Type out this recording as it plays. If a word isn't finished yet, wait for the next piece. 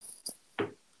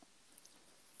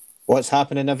What's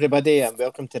happening, everybody, and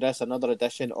welcome to another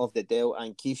edition of the Dale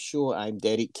and Keith Show. I'm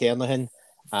Derek Kernahan,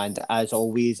 and as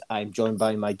always, I'm joined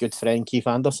by my good friend Keith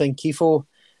Anderson. Keitho,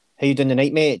 how you doing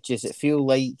tonight, mate? Does it feel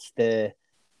like does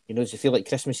it feel like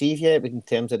Christmas Eve yet in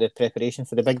terms of the preparation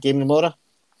for the big game tomorrow?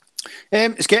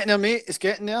 It's getting there, mate. It's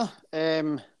getting there. I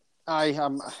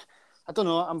don't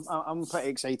know. I'm pretty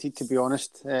excited, to be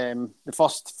honest. The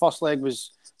first leg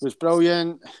was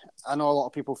brilliant. I know a lot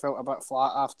of people felt a bit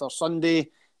flat after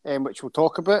Sunday, which we'll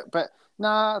talk about. But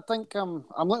nah, I think I'm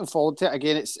looking forward to it.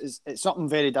 Again, it's something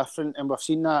very different, and we've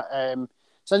seen that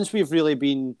since we've really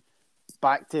been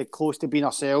back to close to being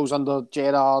ourselves under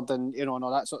Gerrard and and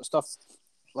all that sort of stuff.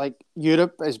 Like,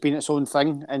 Europe has been its own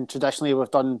thing, and traditionally we've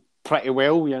done pretty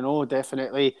well,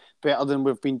 definitely better than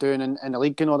we've been doing in the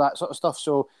league and all that sort of stuff.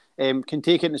 So can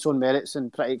take it in its own merits,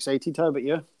 and pretty excited. How about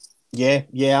you? Yeah,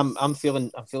 I'm feeling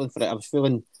for it. I was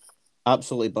feeling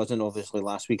absolutely buzzing, obviously,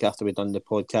 last week after we'd done the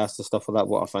podcast and stuff like that.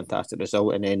 What a fantastic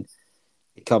result. And then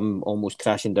it come almost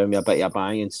crashing down with a bit of a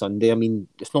bang on Sunday. I mean,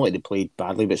 it's not like they played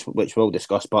badly, which we'll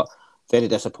discuss, but very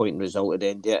disappointing result at the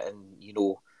end of it. And,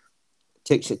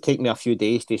 it take me a few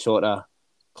days to sort of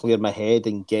clear my head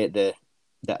and get the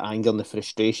anger and the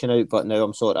frustration out. But now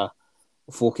I'm sort of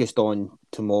focused on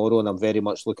tomorrow, and I'm very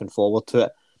much looking forward to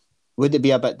it. Would it be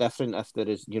a bit different if there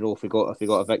is, if we got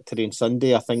a victory on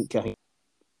Sunday? I think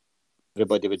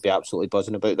everybody would be absolutely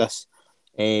buzzing about this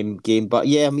game. But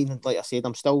yeah, I mean, like I said,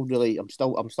 I'm still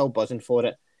buzzing for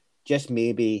it. Just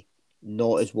maybe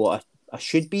not as what I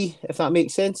should be, if that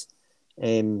makes sense.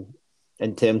 In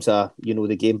terms of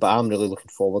the game, but I'm really looking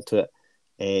forward to it.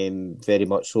 Very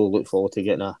much so. Look forward to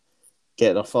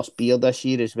getting our first beer this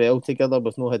year as well together.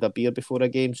 We've not had a beer before a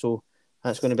game, so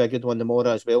that's going to be a good one tomorrow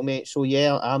as well, mate. So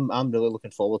yeah, I'm really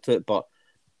looking forward to it. But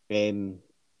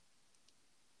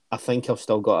I think I've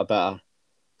still got a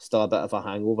bit of a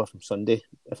hangover from Sunday,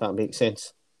 if that makes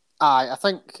sense. I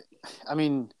think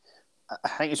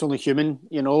it's only human,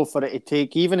 for it to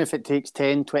take, even if it takes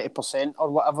 10-20%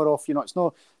 or whatever off, it's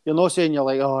not, you're not saying you're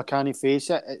like, oh, I can't face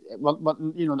it. I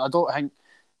don't think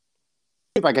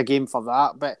too big a game for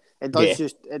that, but it does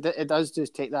it does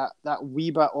just take that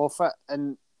wee bit off it.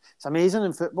 And it's amazing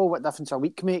in football what difference a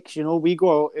week makes. We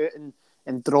go out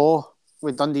and draw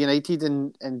with Dundee United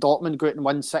and Dortmund go out and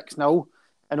win 6-0,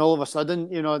 and all of a sudden,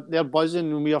 they're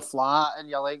buzzing and we are flat, and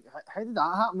you're like, how did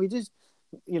that happen? We just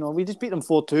beat them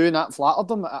 4-2, and that flattered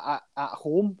them at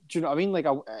home. Do you know what I mean? Like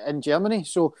in Germany.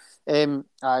 So,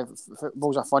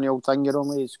 football's a funny old thing. You're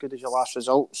only as good as your last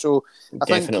result. So, I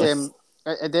think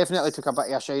it definitely took a bit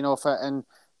of a shine off it. And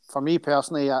for me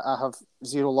personally, I have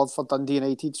zero love for Dundee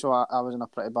United, so I was in a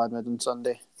pretty bad mood on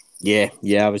Sunday. Yeah,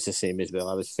 I was the same as well.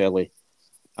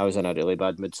 I was in a really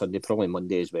bad mood Sunday, probably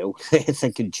Monday as well.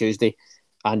 Thinking Tuesday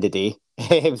and the day,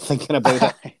 thinking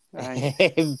about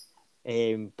it.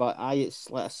 But it's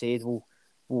like I said,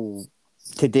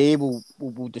 today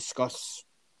we'll discuss.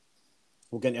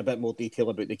 We'll get into a bit more detail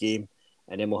about the game,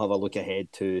 and then we'll have a look ahead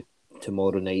to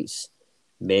tomorrow night's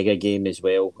mega game as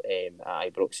well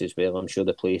at Ibrox as well. I'm sure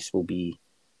the place will be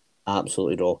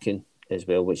absolutely rocking as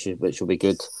well, which will be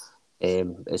good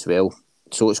as well.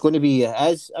 So it's going to be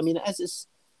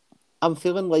I'm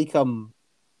feeling like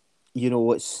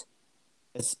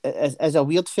it's a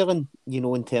weird feeling,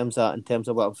 in terms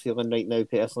of what I'm feeling right now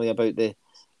personally about the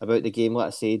game. Like I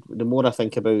said, the more I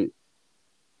think about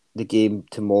the game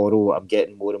tomorrow, I'm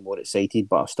getting more and more excited.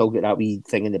 But I've still got that wee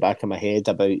thing in the back of my head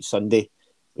about Sunday,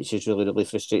 which is really, really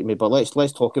frustrating me. But let's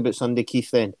talk about Sunday,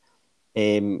 Keith. Then,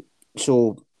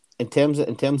 so in terms of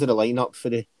the lineup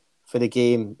for the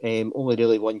game, only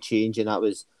really one change, and that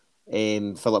was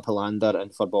Filip Helander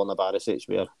and for Borna Barisic,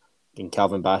 where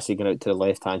Calvin Bassey going out to the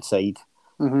left hand side.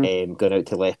 Mm-hmm. Going out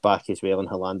to left back as well, and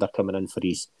Helander coming in for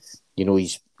his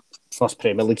first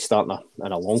Premier League start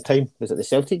in a long time. Was it the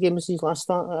Celtic game? Was his last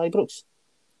start at Ibrox?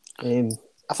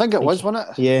 I think it was,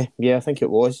 wasn't it? Yeah, I think it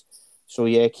was. So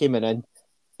yeah, came in.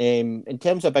 In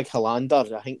terms of big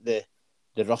Helander, I think the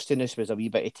rustiness was a wee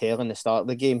bit of tell in the start of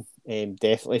the game.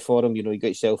 Definitely for him. He got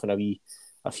himself in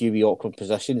a few wee awkward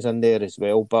positions in there as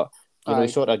well. But he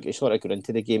sort of got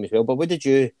into the game as well. But what did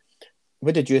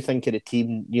you think of the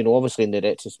team? Obviously in the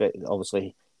retrospect,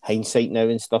 obviously hindsight now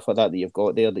and stuff like that you've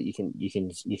got there, that you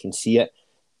can see it.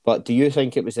 But do you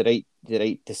think it was the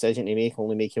right decision to make,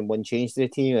 only making one change to the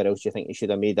team, or else do you think you should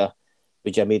have made a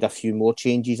few more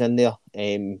changes in there?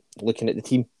 Looking at the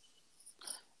team,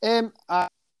 I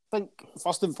think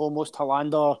first and foremost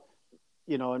Helander,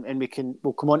 and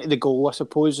we'll come on to the goal, I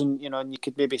suppose, and and you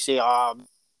could maybe say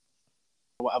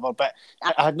whatever. But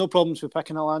I had no problems with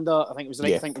picking Helander. I think it was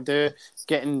the right thing to do.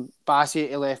 Getting Bassey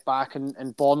to left back and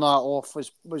Borna off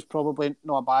was probably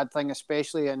not a bad thing,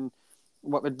 especially in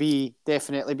what would be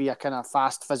definitely be a kind of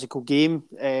fast physical game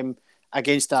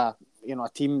against a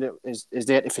team that is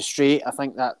there to frustrate. I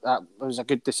think that was a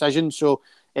good decision. So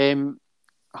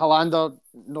Hollander,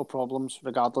 no problems,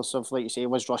 regardless of, like you say,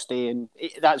 was rusty, and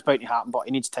that's bound to happen, but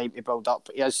he needs time to build up.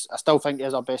 I still think he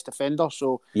is our best defender,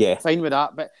 so yeah, fine with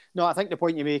that. But no, I think the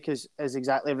point you make is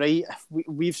exactly right.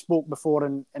 We've spoke before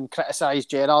and criticised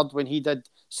Gerrard when he did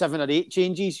 7 or 8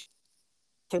 changes,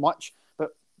 too much,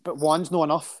 but one's not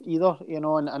enough either,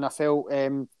 and I felt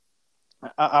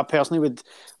I personally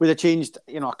would have changed,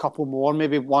 a couple more,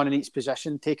 maybe one in each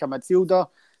position, take a midfielder,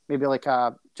 maybe like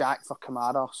a Jack for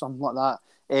Kamara or something like that.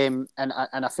 And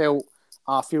I felt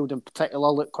Arfield in particular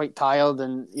looked quite tired,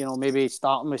 and maybe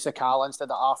starting with Sakala instead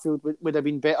of Arfield would have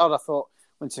been better. I thought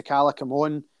when Sakala came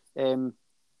on,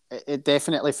 it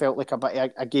definitely felt like a bit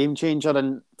of a game changer,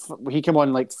 and he came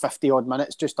on like 50 odd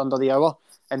minutes, just under the hour,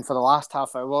 and for the last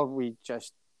half hour we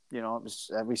just it was,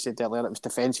 we said earlier, it was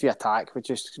defence v attack. We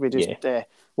just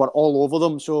were all over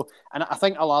them. So, and I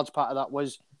think a large part of that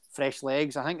was fresh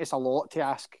legs. I think it's a lot to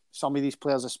ask some of these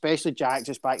players, especially Jack,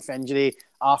 just back from injury,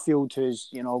 Arfield, who's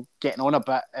getting on a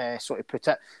bit, so to put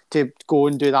it, to go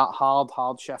and do that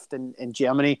hard shift in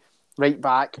Germany, right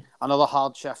back, another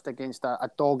hard shift against a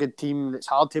dogged team that's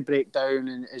hard to break down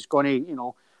and is going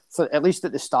to, for at least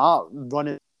at the start, run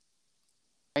it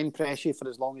pressure for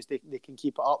as long as they can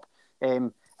keep it up.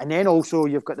 And then also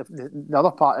you've got the other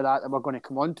part of that we're going to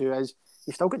come on to is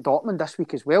you've still got Dortmund this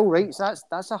week as well, right? So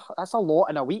that's a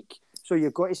lot in a week. So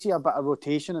you've got to see a bit of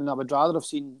rotation, and I would rather have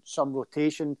seen some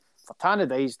rotation for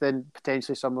Tannadice than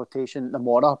potentially some rotation in the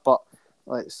Mora. But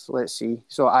let's see.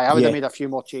 So I would have made a few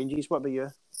more changes. What about you?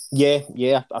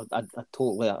 Yeah, I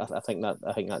totally. I think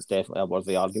that's definitely a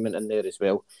worthy argument in there as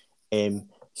well.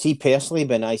 See, personally,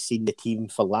 when I seen the team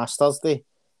for last Thursday,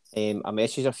 I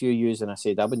messaged a few years and I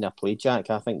said I wouldn't have played Jack.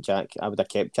 I would have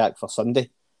kept Jack for Sunday.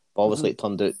 But obviously, it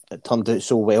turned out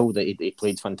so well that he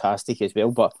played fantastic as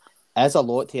well. But it is a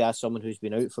lot to ask someone who's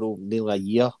been out for nearly a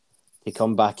year to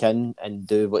come back in and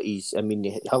do what he's. I mean,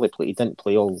 he didn't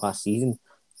play all last season.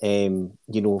 For him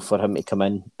to come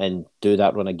in and do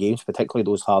that run of games, particularly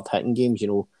those hard hitting games. He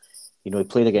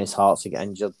played against Hearts, he got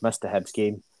injured, missed the Hibs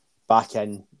game, back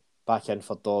in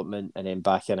for Dortmund, and then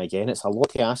back in again. It's a lot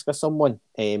to ask of someone,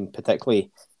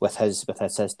 particularly with his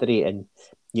history. And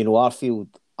Arfield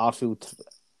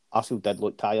did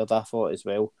look tired, I thought, as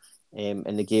well, in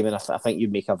the game. And I think you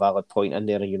make a valid point in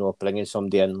there. Bringing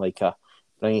somebody in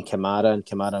bringing Kamara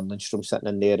and Lindstrom sitting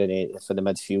in there and for the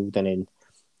midfield, and then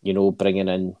bringing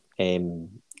in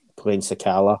playing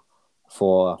Sakala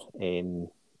for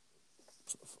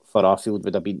Arfield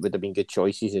would have been good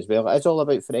choices as well. It's all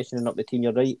about freshening up the team.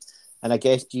 You're right, and I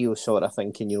guess Gio's sort of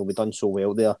thinking, we've done so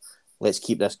well there. Let's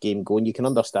keep this game going. You can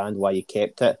understand why you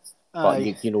kept it, but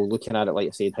looking at it, like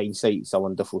I said, hindsight, it's a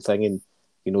wonderful thing, and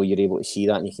you're able to see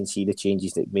that, and you can see the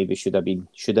changes that maybe should have been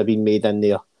made in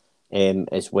there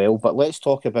as well. But let's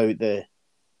talk about their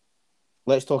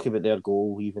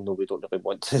goal, even though we don't really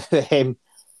want to.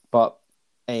 But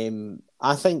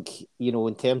I think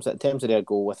in terms of their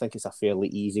goal, I think it's a fairly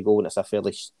easy goal, and it's a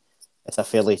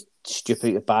fairly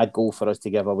stupid, bad goal for us to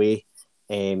give away.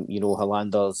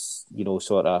 Hollander's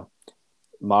sort of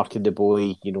marking the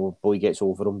boy. Boy gets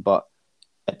over him, but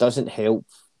it doesn't help.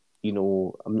 I'm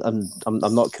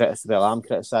not I'm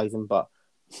criticising, but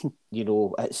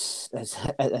it's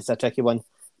a tricky one.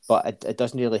 But it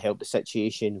doesn't really help the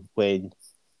situation when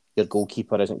your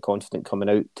goalkeeper isn't confident coming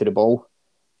out to the ball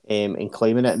and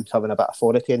claiming it and having a bit of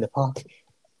authority in the park.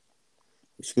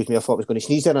 Excuse me, I thought I was going to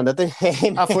sneeze there, and I did.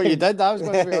 I thought you did. I was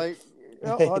going to be like,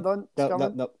 hold on.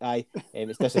 No, aye.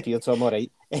 It's disappeared, so I'm all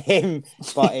right.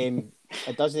 But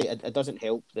it doesn't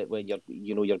help that when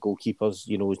your goalkeeper's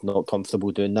is not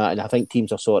comfortable doing that, and I think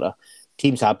teams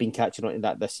have been catching on to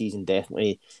that this season,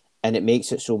 definitely, and it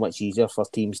makes it so much easier for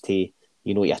teams to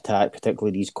to attack,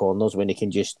 particularly these corners, when they can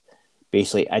just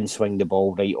basically in-swing the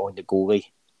ball right on the goalie.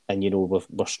 And,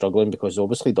 we're struggling because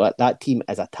obviously that team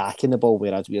is attacking the ball,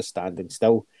 whereas we're standing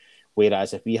still.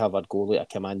 Whereas if we have a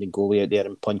commanding goalie out there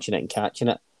and punching it and catching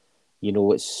it,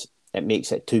 it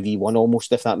makes it 2v1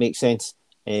 almost, if that makes sense,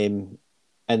 in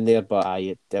there. But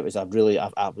I was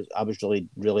really,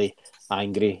 really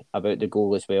angry about the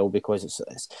goal as well, because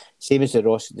it's same as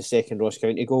the second Ross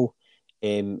County goal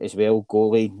as well.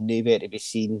 Goalie nowhere to be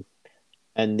seen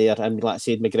in there. And like I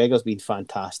said, McGregor's been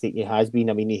fantastic. He has been.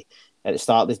 I mean, at the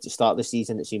start of the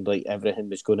season, it seemed like everything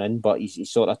was going in, but he's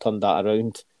sort of turned that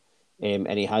around, and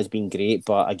he has been great.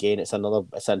 But again, it's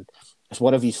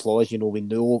one of his flaws. We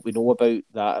know about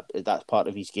that. That's part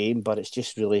of his game, but it's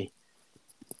just really,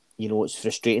 it's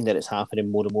frustrating that it's happening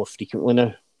more and more frequently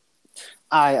now.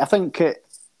 I think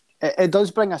it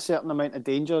does bring a certain amount of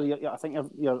danger. I think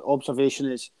your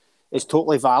observation is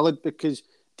totally valid, because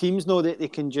teams know that they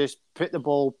can just put the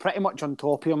ball pretty much on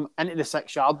top of them into the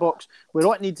 6-yard box, where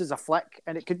all it needs is a flick,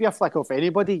 and it could be a flick off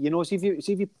anybody. You know, see if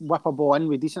you whip a ball in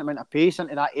with a decent amount of pace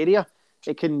into that area,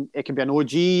 it can be an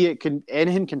OG.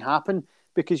 Anything can happen,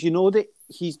 because you know that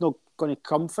he's not going to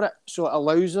come for it. So it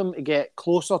allows them to get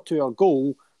closer to our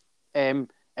goal, and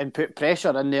put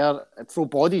pressure in there, throw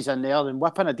bodies in there, and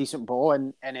whip in a decent ball,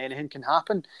 and anything can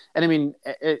happen. And I mean,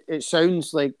 it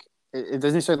sounds like, it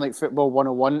doesn't sound like football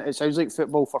 101. It sounds like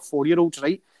football for 4-year-olds,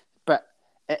 right? But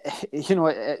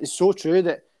it's so true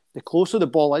that the closer the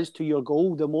ball is to your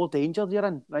goal, the more danger you're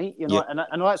in, right? You know, Yep. and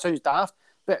I know that sounds daft,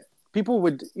 but people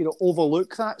would,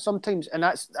 overlook that sometimes, and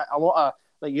that's a lot of,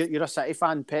 like, you're a City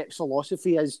fan. Pep's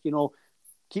philosophy is,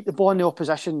 keep the ball in the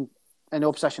opposition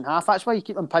half. That's why you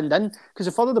keep them pinned in, because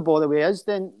the further the ball away is,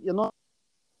 then you're not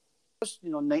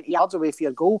 90 yards away from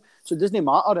your goal. So it doesn't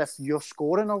matter if you're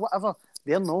scoring or whatever.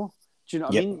 They're no. Do you know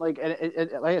what I mean? Like,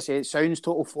 like I say, it sounds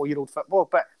total 4-year-old football,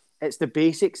 but it's the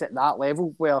basics at that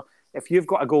level, where if you've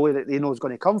got a goalie that they know is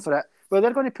going to come for it, well,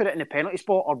 they're going to put it in the penalty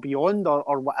spot or beyond,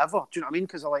 or whatever. Do you know what I mean?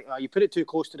 Because they're like, you put it too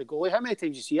close to the goalie. How many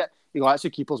times you see it? You go, that's the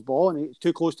keeper's ball, and it's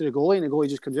too close to the goalie, and the goalie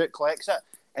just comes out, collects it,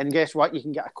 and guess what? You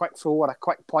can get a quick throw or a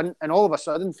quick punt, and all of a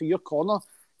sudden, for your corner,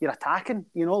 you're attacking.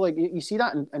 Like you see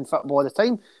that in football all the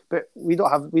time, but we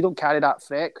don't carry that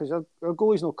threat, because our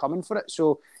goalie's not coming for it.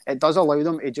 So it does allow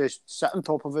them to just sit on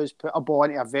top of us, put a ball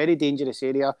into a very dangerous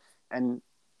area, and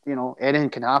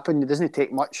anything can happen. It doesn't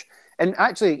take much. And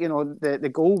actually, the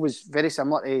goal was very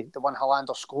similar to the one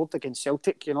Hollander scored against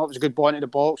Celtic. It was a good ball into the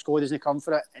box, goalie doesn't come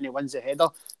for it, and he wins the header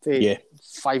for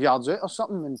 5 yards out or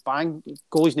something, and bang,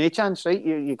 goalie's no chance, right?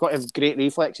 You've got to have great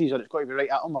reflexes, or it's got to be right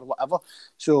at him, or whatever.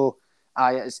 So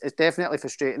it's definitely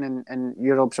frustrating, and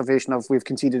your observation of we've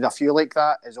conceded a few like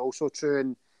that is also true,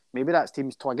 and maybe that's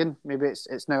teams twigging. Maybe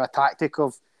it's now a tactic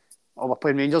of, we're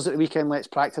playing Rangers at the weekend, let's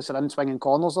practice our in-swinging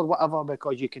corners or whatever,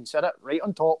 because you can sit it right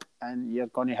on top and you're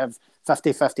going to have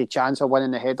 50-50 chance of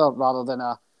winning the header, rather than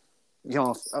a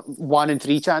 1 in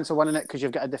 3 chance of winning it, because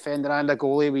you've got a defender and a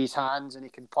goalie with his hands, and he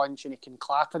can punch and he can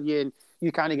clatter you, and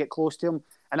you can't get close to him.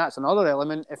 And that's another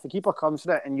element. If the keeper comes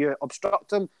for it and you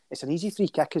obstruct him, it's an easy free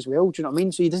kick as well. Do you know what I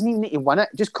mean? So he doesn't even need to win it.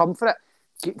 Just come for it.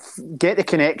 Get the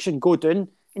connection, go down,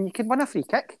 and you can win a free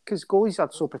kick, because goalies are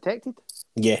so protected.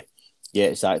 Yeah,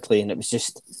 exactly. And it was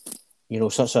just,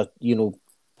 such a,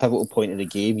 pivotal point of the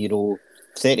game.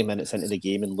 30 minutes into the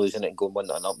game and losing it and going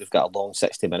 1-0 up. We've got a long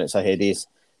 60 minutes ahead of us,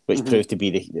 which proved to be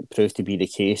the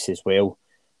case as well.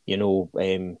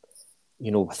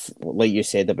 Like you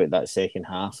said about that second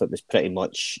half, it was pretty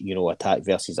much, attack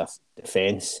versus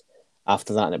defence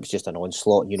after that, and it was just an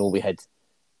onslaught. When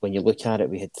you look at it,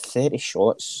 we had 30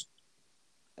 shots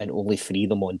and only 3 of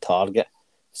them on target.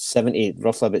 Roughly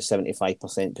about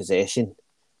 75% possession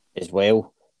as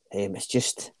well. It's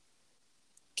just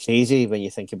crazy when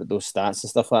you think about those stats and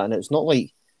stuff like that. And it's not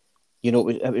like, it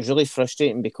was really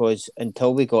frustrating, because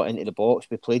until we got into the box,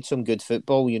 we played some good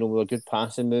football. We were good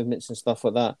passing movements and stuff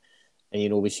like that.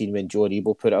 And, we seen when Joe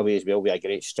Rebo put it away as well with a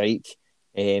great strike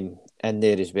in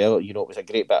there as well. It was a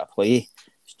great bit of play.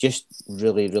 It's just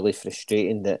really, really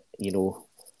frustrating that, it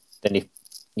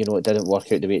didn't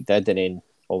work out the way it did. And then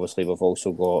obviously we've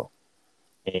also got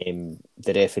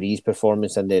the referee's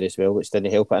performance in there as well, which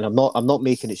didn't help it. And I'm not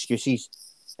making excuses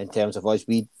in terms of us.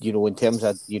 In terms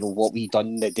of what we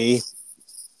done the day,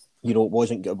 it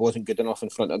wasn't good enough in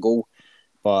front of goal.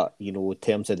 But in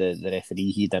terms of the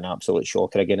referee, he did an absolute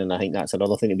shocker again. And I think that's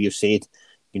another thing that we've said.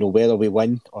 Whether we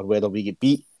win or whether we get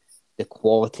beat, the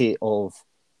quality of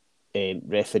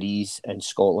referees in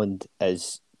Scotland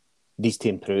needs to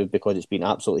improve, because it's been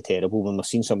absolutely terrible. When we've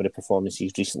seen some of the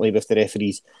performances recently with the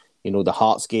referees, the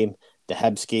Hearts game, the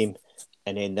Hibs game,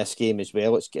 and then this game as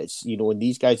well. It's and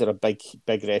these guys are big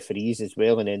referees as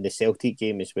well. And then the Celtic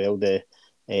game as well. The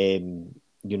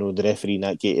the referee in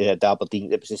that game at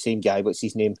Aberdeen, it was the same guy. What's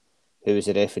his name? Who was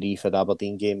the referee for the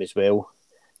Aberdeen game as well?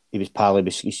 He was pally.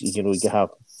 You get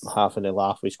half in the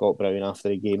laugh with Scott Brown after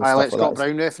the game. I let Scott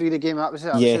Brown referee the game. That was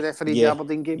it. The referee the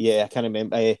Aberdeen game. Yeah, I can't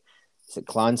remember. Is it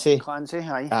Clancy? Clancy,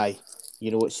 aye. Aye.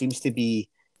 It seems to be,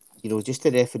 just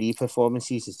the referee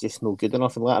performances is just no good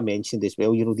enough. And like I mentioned as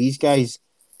well, these guys,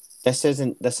 this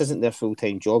isn't their full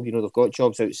time job. They've got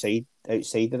jobs outside of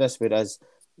this, whereas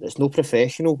it's no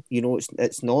professional.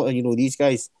 It's not. These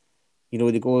guys,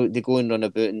 they go and run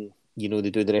about and they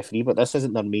do the referee, but this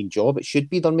isn't their main job. It should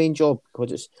be their main job,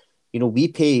 because it's we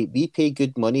pay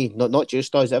good money. Not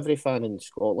just us. Every fan in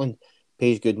Scotland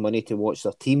pays good money to watch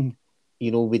their team.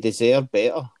 We deserve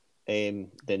better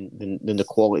than the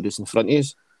quality that's in front of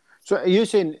us. So are you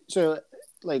saying? So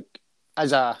like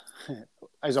as a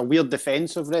weird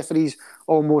defence of referees,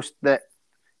 almost that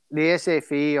the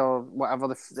SFA or whatever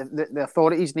the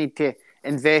authorities need to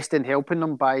invest in helping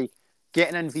them by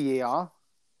getting in VAR,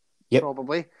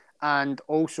 probably, and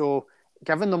also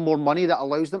giving them more money that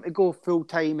allows them to go full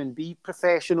time and be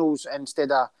professionals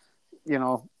instead of,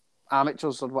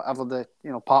 amateurs or whatever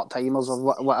part timers or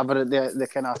whatever the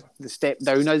kind of the step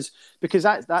down is, because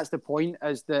that's the point,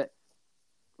 is that,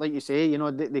 like you say,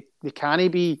 they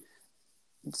can't be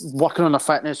working on their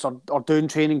fitness or doing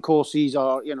training courses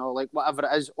or like whatever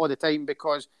it is all the time,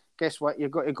 because guess what,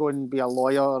 you've got to go and be a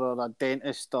lawyer or a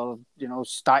dentist or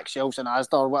stack shelves in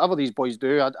Asda or whatever these boys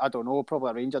do. I don't know,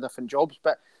 probably a range of different jobs,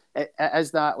 but it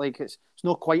is that, like, it's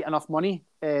not quite enough money,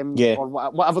 or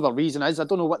whatever the reason is. I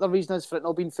don't know what the reason is for it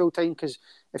not being full time, because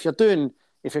if you're getting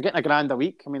 $1,000 a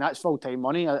week, I mean, that's full time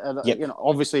money.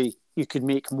 Obviously you could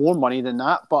make more money than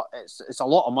that, but it's a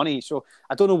lot of money. So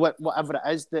I don't know whatever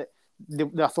it is that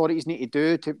the authorities need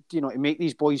to do to make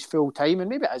these boys full time, and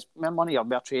maybe it is more money or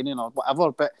more training or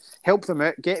whatever, but help them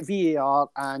out, get VAR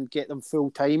and get them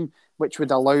full time, which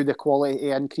would allow the quality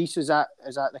to increase. Is that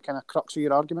the kind of crux of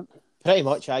your argument? Pretty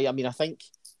much, I mean, I think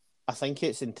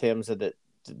it's in terms of the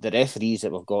referees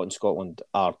that we've got in Scotland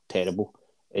are terrible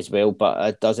as well, but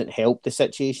it doesn't help the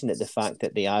situation that the fact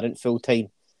that they aren't full time.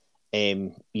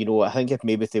 I think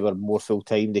if they were more full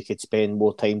time, they could spend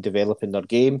more time developing their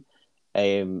game,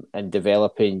 and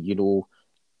developing,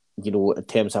 in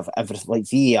terms of everything. Like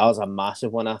VAR is a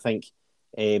massive one, I think,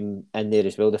 in there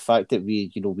as well. The fact that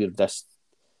we're this,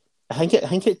 I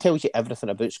think it tells you everything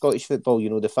about Scottish football.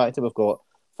 The fact that we've got,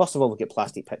 first of all, we've got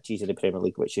plastic pitches in the Premier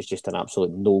League, which is just an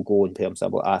absolute no-go in terms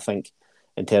of what I think.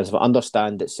 In terms of, I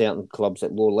understand that certain clubs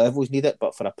at lower levels need it,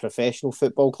 but for a professional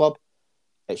football club,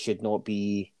 it should not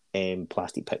be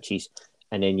plastic pitches.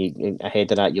 And then ahead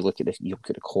of that, you look at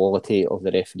the quality of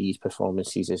the referees'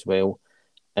 performances as well.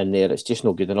 And there, it's just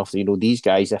not good enough. These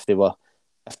guys, if they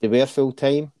were full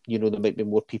time, there might be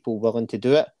more people willing to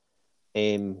do it,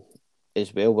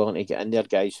 as well, willing to get in there.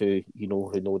 Guys who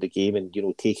know the game and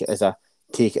take it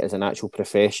as an actual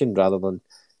profession, rather than,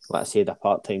 let's say, the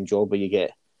part-time job where you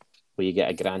get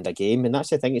 $1,000 a game. And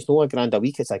that's the thing; it's not $1,000 a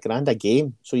week; it's $1,000 a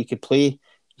game. So you could play,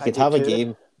 you could have a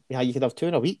game. Yeah, you could have 2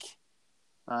 in a week.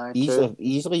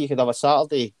 Easily, you could have a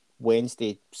Saturday,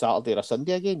 Wednesday, Saturday, or a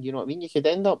Sunday again. You know what I mean? You could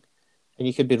end up, and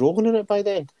you could be rolling in it by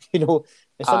then. If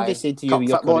somebody said to you,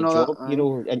 your current job,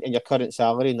 and your current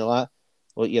salary and all that,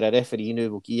 well, you're a referee now,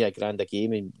 we'll give you $1,000 a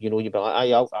game, and you'd be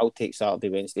like, I'll take Saturday,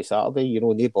 Wednesday, Saturday.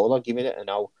 No bother, give me it, and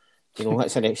I'll,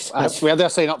 that's an extra. That's where they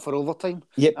sign up for overtime.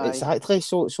 Yep, exactly.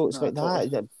 So it's like totally.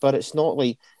 That, but it's not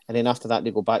like, and then after that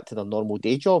they go back to their normal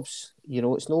day jobs.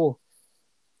 It's no.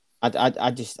 I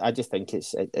just think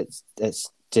it's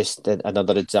just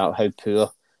another example how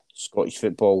poor Scottish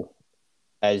football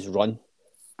is run,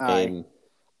 and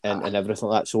everything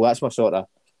like that. So that's my sort of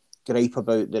gripe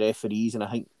about the referees, and I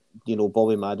think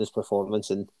Bobby Madden's performance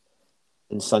in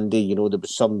Sunday. There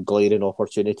was some glaring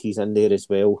opportunities in there as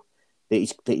well that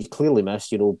he's clearly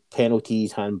missed.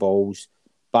 Penalties, handballs,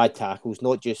 bad tackles,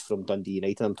 not just from Dundee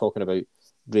United. I'm talking about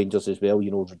Rangers as well.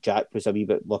 Jack was a wee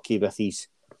bit lucky with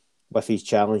his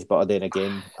challenge, but then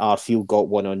again, Arfield got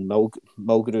one on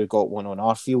Mulgrew got one on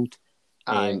Arfield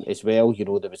as well.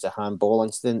 There was a handball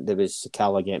incident, there was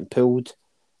Sakala getting pulled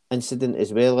incident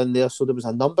as well in there. So there was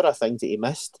a number of things that he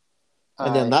missed,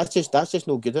 and then that's just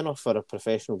no good enough for a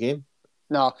professional game.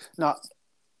 No,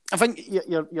 I think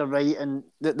you're right, and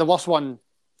the worst one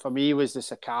for me was the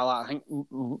Sakala. I think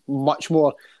much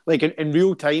more like in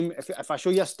real time. If I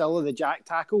show you a still of the Jack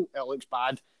tackle, it looks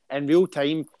bad. In real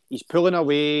time, he's pulling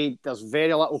away. There's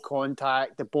very little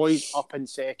contact. The boy's up in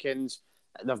seconds.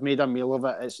 They've made a meal of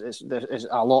it. It's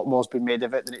a lot more's been made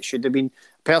of it than it should have been.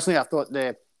 Personally, I thought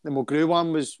the Mulgrew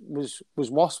one was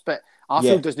worse, but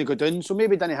Arfield doesn't go down, so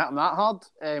maybe it didn't hit him that hard,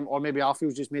 or maybe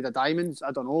Arfield's just made a diamond.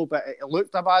 I don't know, but it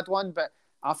looked a bad one. But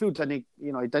Arfield didn't,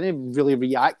 he didn't really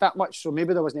react that much, so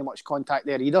maybe there wasn't much contact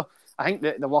there either. I think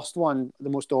the worst one, the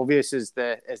most obvious, is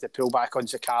the pullback on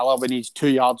Sakala when he's 2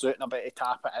 yards out and about to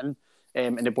tap it in,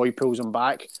 and the boy pulls him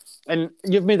back. And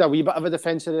you've made a wee bit of a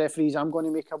defence of the referees. I'm going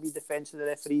to make a wee defence of the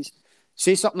referees.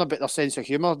 Say something about their sense of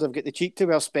humour. They've got the cheek to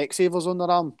wear Specsavers on their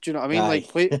arm. Do you know what I mean? Like,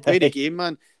 play the game,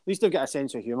 man. At least they've got a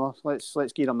sense of humour. Let's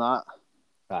give them that.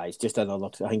 It's just another.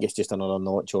 I think it's just another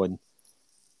notch on.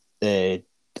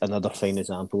 Another fine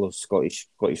example of Scottish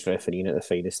refereeing at the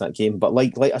finest that game. But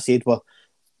like I said,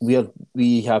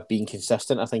 we have been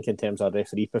consistent, I think, in terms of our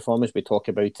referee performance. We talk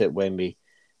about it when we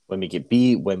get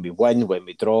beat, when we win, when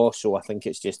we draw. So I think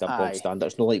it's just a bog standard.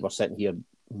 It's not like we're sitting here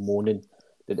moaning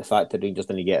that the fact that Rangers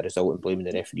didn't get a result and blaming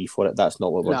the referee for it. That's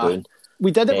not what we're doing.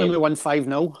 We did it when we won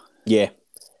 5-0. Yeah.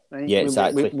 Right? Yeah,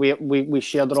 exactly. We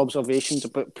shared our observations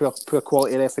about poor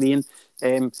quality refereeing.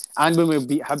 And when we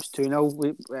beat Hibs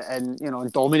 2-0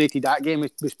 and dominated that game,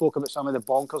 we spoke about some of the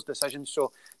bonkers decisions.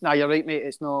 So, you're right, mate.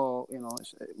 It's not,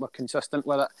 we're consistent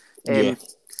with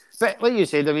it. But like you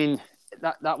said, I mean,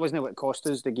 that wasn't what cost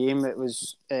us the game. It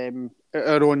was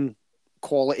our own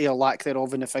quality or lack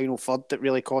thereof in the final third that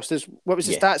really cost us. What was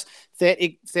the stats?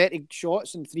 30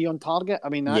 shots and 3 on target. I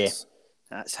mean, that's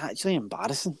actually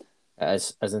embarrassing. It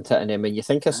is, isn't it? And then when you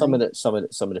think of some of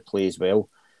the play as well,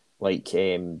 like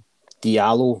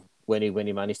Diallo when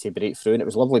he managed to break through, and it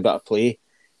was a lovely bit of play.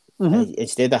 Mm-hmm.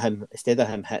 Instead of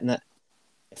him hitting it,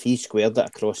 if he squared it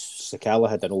across, Sakala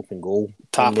had an open goal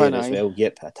tap in as well.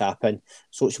 Yep, a tap in.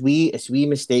 So it's wee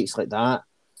mistakes like that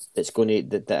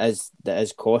that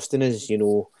is costing us,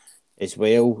 as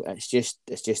well. It's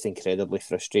just incredibly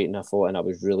frustrating. I thought, and I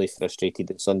was really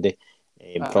frustrated on Sunday.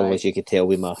 Probably as you could tell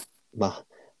with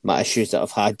my issues that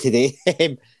I've had today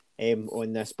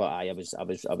on this, but I was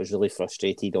really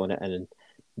frustrated on it, and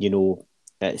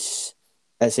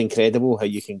it's incredible how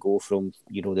you can go from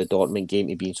the Dortmund game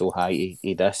to being so high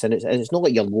to this, and it's not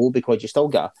like you're low because you still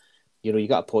got you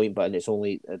got a point, but it's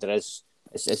 3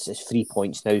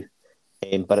 points now,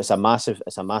 but it's a massive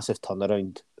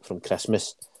turnaround from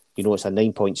Christmas. It's a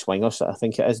 9-point swing or so, I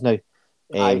think it is now.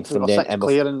 From then, 6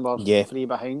 clear and we're 3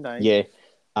 behind. Yeah,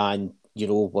 and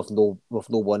with no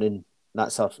winning,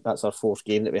 that's our 4th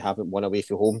game that we haven't won away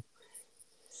from home.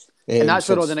 And that's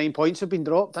where all the 9 points have been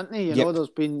dropped, haven't they? It's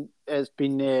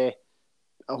been at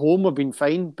home we've been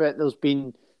fine, but there's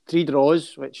been 3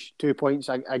 draws, which 2 points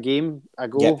a game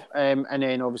ago, and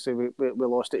then obviously we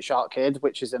lost at Sharkhead,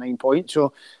 which is a 9 point.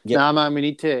 So man, we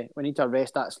need to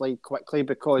arrest that slide quickly,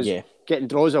 because getting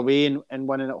draws away and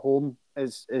winning at home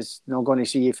is not going to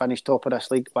see you finish top of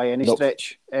this league by any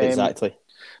stretch. Exactly.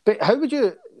 But how would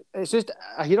you? It's just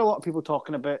I hear a lot of people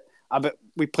talking about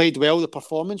we played well, the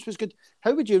performance was good.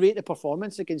 How would you rate the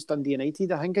performance against Dundee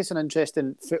United? I think it's an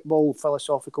interesting football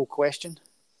philosophical question.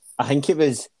 I think it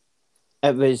was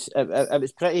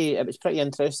pretty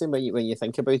interesting when you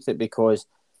think about it, because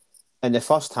in the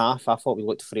first half I thought we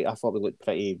looked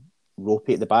pretty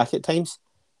ropey at the back at times.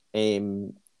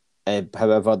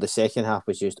 However, the second half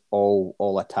was just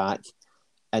all attack,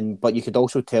 but you could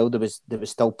also tell there was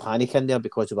still panic in there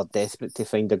because they were desperate to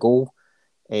find a goal.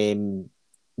 They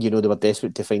were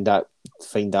desperate to find that.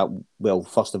 Well,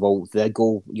 first of all, the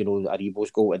goal,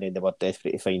 Aribo's goal, and then they were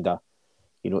desperate to find a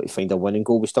winning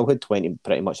goal. We still had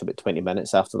pretty much about 20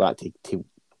 minutes after that to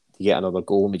get another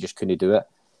goal, and we just couldn't do it.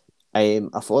 I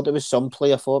thought there was some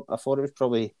play. I thought it was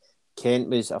probably Kent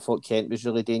was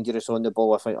really dangerous on the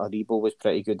ball. I think Aribo was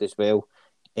pretty good as well.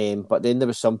 But then there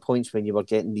was some points when you were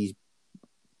getting these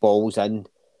balls in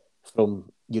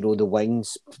from the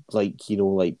wings, like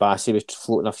Bassi was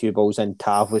floating a few balls in,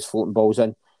 Tav was floating balls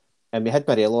in, and we had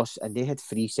Morelos, and they had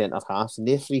 3 centre halves, and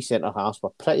their 3 centre halves were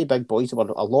pretty big boys. They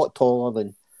were a lot taller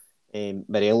than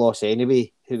Morelos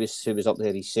anyway, who was up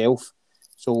there himself.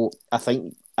 So I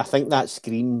think that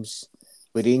screams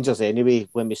with Rangers anyway.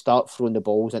 When we start throwing the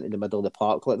balls into the middle of the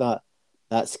park like that,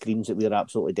 that screams that we're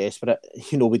absolutely desperate.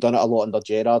 We done it a lot under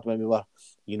Gerrard when we were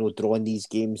drawing these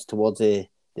games towards the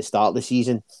start of the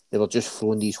season. They were just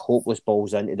throwing these hopeless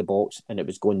balls into the box, and it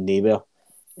was going nowhere.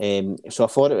 So I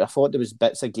thought there was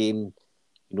bits of game.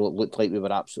 It looked like we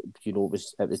were absolutely.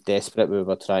 It was desperate. We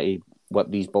were trying to whip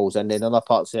these balls in. Then other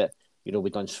parts of it, we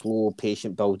done slow,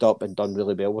 patient build up and done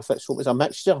really well with it. So it was a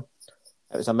mixture.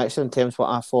 It was a mixture in terms of what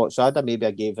I thought. So I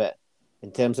gave it,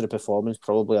 in terms of the performance,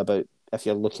 probably about, if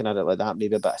you're looking at it like that,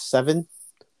 maybe about a 7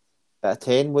 out of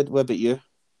 10. What about you?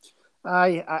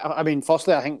 I mean,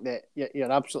 firstly, I think that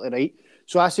you're absolutely right.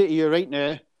 So I say to you right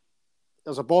now,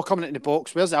 there's a ball coming into the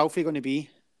box. Where's Alfie going to be?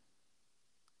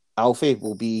 Alfie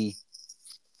will be,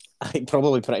 I think,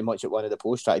 probably pretty much at one of the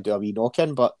posts, trying to do a wee knock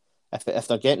in. But if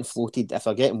they're getting floated, if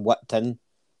they're getting whipped in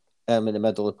the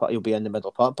middle of the park, he'll be in the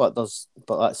middle part. But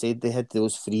that said, they had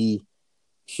those 3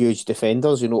 huge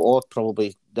defenders, or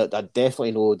probably that I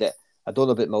definitely know that. I don't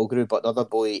know about Mulgrew, but the other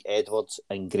boy, Edwards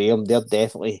and Graham, they're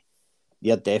definitely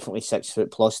 6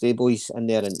 foot plus, they boys in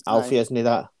there, and Alfie isn't he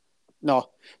that? No.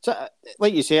 So,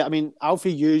 like you say, I mean,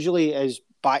 Alfie usually is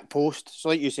back post. So,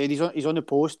 like you said, he's on the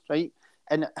post, right?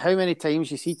 And how many times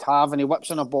you see Tav and he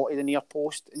whips on a ball to the near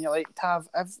post, and you're like, Tav,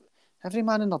 every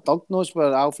man in the dug knows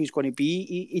where Alfie's going to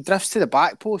be. He drifts to the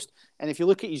back post, and if you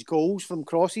look at his goals from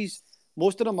crosses,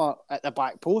 most of them are at the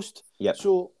back post. Yep.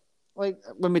 So, like,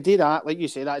 when we do that, like you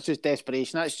say, that's just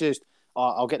desperation. That's just,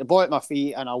 I'll get the ball at my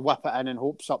feet and I'll whip it in and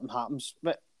hope something happens.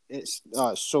 But it's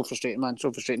so frustrating, man.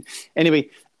 So frustrating.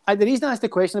 Anyway, The reason I asked the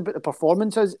question about the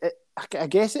performance is, I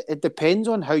guess it depends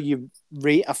on how you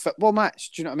rate a football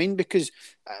match. Do you know what I mean? Because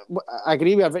I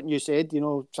agree with everything you said.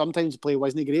 Sometimes the play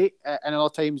wasn't great, and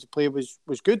other times the play was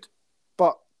good.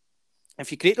 But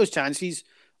if you create those chances,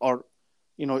 or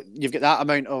you've got that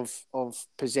amount of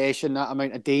possession, that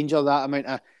amount of danger, that amount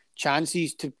of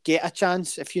chances to get a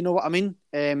chance, if you know what I mean,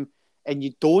 and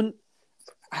you don't,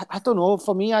 I don't know.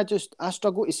 For me, I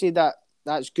struggle to say that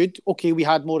that's good. Okay, we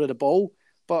had more of the ball,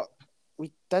 but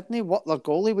we didn't work their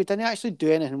goalie. We didn't actually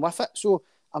do anything with it. So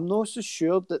I'm not so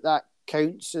sure that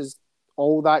counts as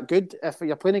all that good. If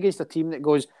you're playing against a team that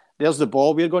goes, there's the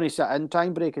ball, we're going to sit in, try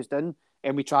and break us down,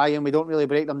 and we try and we don't really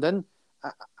break them down,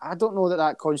 I don't know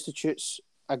that constitutes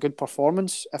a good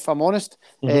performance, if I'm honest.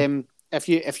 Mm-hmm.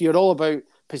 If you're all about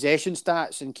possession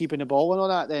stats and keeping the ball and all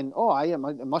that, then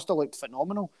it must have looked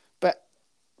phenomenal. But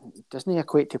it doesn't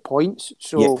equate to points.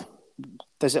 So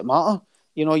does it matter?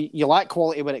 You lack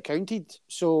quality when it counted.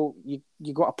 So you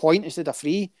got a point instead of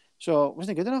 3. So it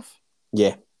wasn't good enough.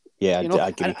 Yeah, I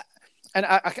agree. And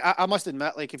I must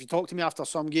admit, like, if you talk to me after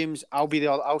some games, I'll play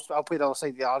the other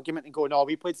side of the argument and go, no,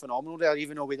 we played phenomenal there,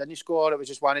 even though we didn't score. It was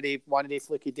just one of the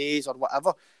fluky days or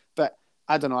whatever. But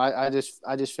I don't know. I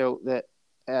just felt that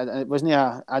it wasn't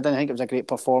I didn't think it was a great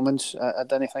performance. I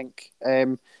didn't think,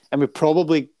 and we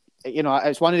probably,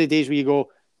 it's one of the days where you go,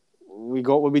 we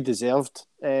got what we deserved.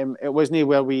 It wasn't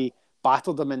where we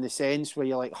battled them in the sense where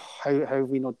you're like, how have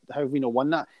we not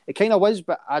won that? It kind of was,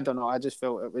 but I don't know. I just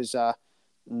felt it was.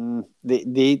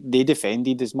 They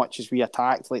defended as much as we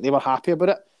attacked. Like, they were happy about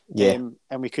it,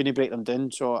 and we couldn't break them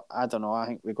down. So I don't know. I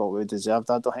think we got what we deserved.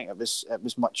 I don't think it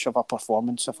was much of a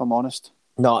performance, if I'm honest.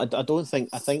 No, I don't think.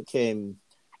 I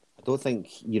don't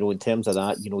think in terms of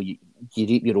that. You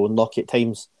reap your own luck at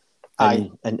times.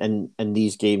 In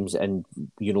these games, and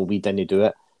we didn't do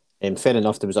it. Fair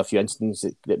enough. There was a few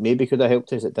instances that maybe could have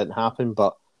helped us. It didn't happen,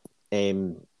 but.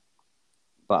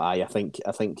 I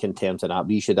think in terms of that,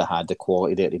 we should have had the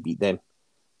quality there to beat them.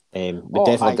 We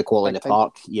definitely have the quality in the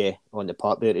park, on the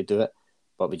park there to do it.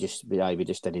 But we just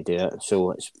didn't do it.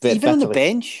 So it's even on the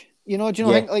bench, do you know?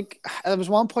 Think, like, there was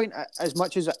one point, as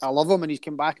much as I love him and he's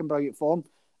come back in brilliant form,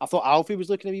 I thought Alfie was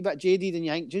looking a wee bit jaded, and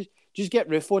you think just get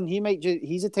Rufo, and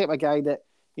he's the type of guy that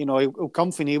he'll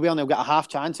come from anywhere and he'll get a half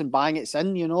chance and bang it's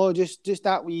in. Just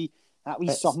that wee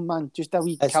something, man, just a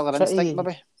wee killer instinct,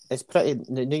 maybe. It's pretty.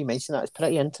 Now you mention that, it's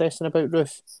pretty interesting about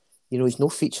Roof. He's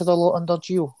not featured a lot under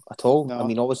Gio at all. No. I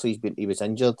mean, obviously he was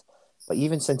injured, but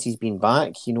even since he's been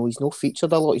back, he's not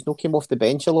featured a lot. He's not came off the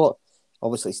bench a lot.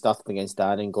 Obviously, started against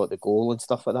Darren, got the goal and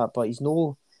stuff like that. But he's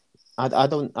no. I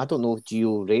don't know if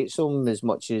Gio rates him as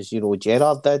much as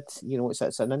Gerrard did.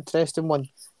 It's an interesting one.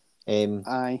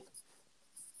 Aye.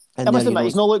 I must admit,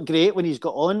 he's not looked great when he's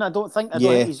got on. I don't think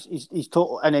he's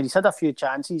total. And then he's had a few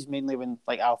chances, mainly when,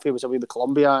 like, Alfie was away with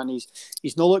Colombia, and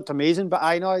he's not looked amazing. But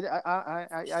I know I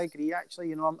agree.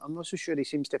 Actually, I'm not so sure he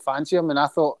seems to fancy him. And I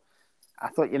thought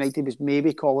United was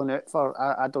maybe calling out for.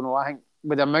 I don't know. I think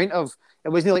with the amount of, it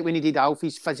wasn't like we needed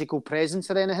Alfie's physical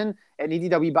presence or anything. It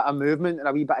needed a wee bit of movement and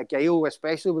a wee bit of guile,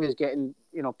 especially when he was getting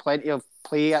plenty of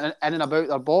play in and about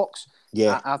their box.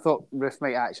 Yeah, I thought Roof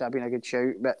might actually have been a good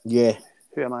shout, but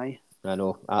who am I? I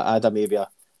know. I'd have maybe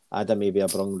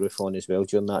brung Roof on as well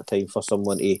during that time for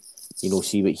someone to,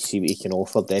 see what he can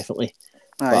offer, definitely.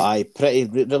 Aye. But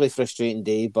really frustrating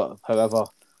day. But however,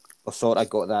 I thought I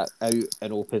got that out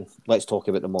and open. Let's talk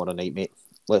about tomorrow night, mate.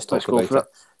 Let's talk about it.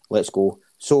 Let's go.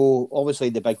 So obviously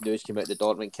the big news came out of the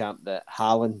Dortmund camp that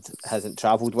Haaland hasn't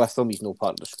travelled with them. He's no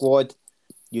part of the squad.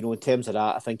 In terms of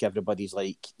that, I think everybody's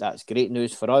like, that's great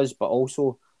news for us, but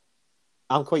also,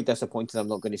 I'm quite disappointed I'm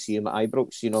not going to see him at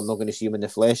Ibrox. I'm not going to see him in the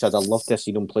flesh. I'd love to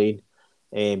see him playing.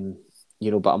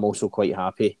 But I'm also quite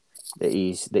happy that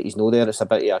he's not there. It's a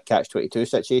bit of a catch-22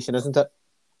 situation, isn't it?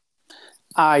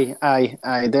 Aye,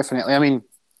 definitely. I mean,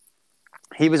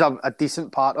 he was a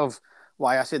decent part of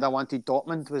why I said I wanted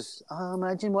Dortmund. Was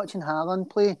imagine watching Haaland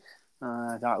play.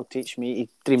 That'll teach me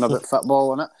to dream about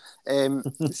football,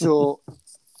 innit? So,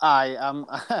 I'm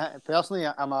personally,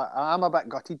 I'm a bit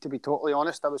gutted, to be totally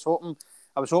honest. I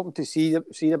was hoping to see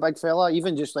the big fella,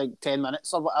 even just like 10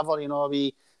 minutes or whatever, a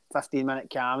wee 15-minute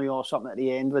cameo or something at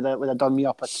the end would have done me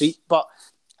up a treat. But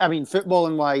I mean,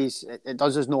 footballing wise, it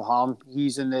does us no harm.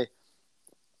 He's in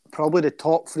probably the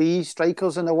top 3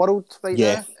 strikers in the world right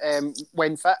now,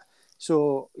 when fit.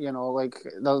 So,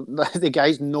 the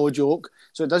guy's no joke.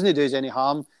 So it doesn't do us any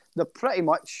harm. They're pretty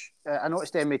much. I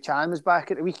noticed Emre Can was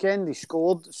back at the weekend. He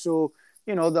scored. So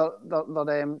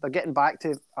they're getting back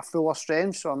to a fuller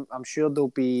strength. So I'm sure they'll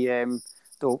be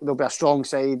a strong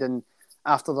side. And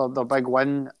after their big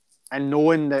win, and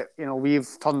knowing that we've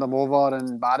turned them over and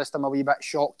embarrassed them a wee bit,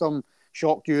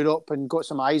 shocked Europe, and got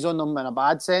some eyes on them in a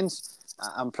bad sense,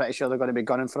 I'm pretty sure they're going to be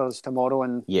gunning for us tomorrow,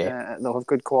 and they'll have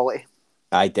good quality.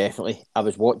 Aye, definitely. I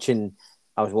was watching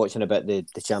a bit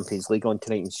the Champions League on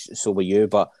tonight, and so were you.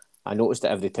 But I noticed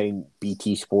that every time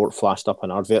BT Sport flashed up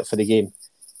an advert for the game,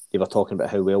 they were talking about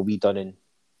how well we done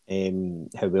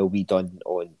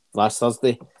on last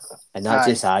Thursday, and that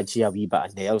just adds you a wee bit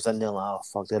of nails in there. Like, oh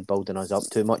fuck, they're building us up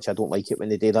too much. I don't like it when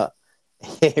they do that.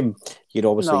 You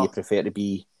prefer to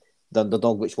be the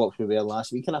underdog, which what we were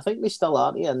last week, and I think we still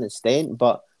are to an extent.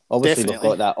 But obviously we've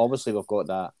got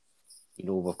that.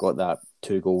 We've got that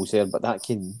 2 goals there, but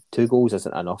 2 goals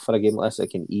isn't enough for a game like this. It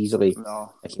can easily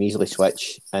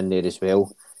switch in there as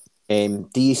well. Do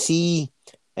you see,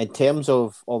 in terms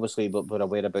of, obviously we're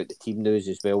aware about the team news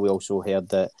as well, we also heard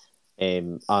that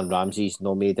Aaron Ramsey's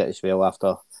not made it as well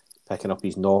after picking up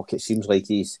his knock. It seems like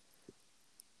he's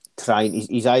trying.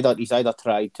 He's either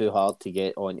tried too hard to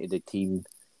get onto the team,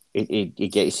 he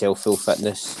get himself full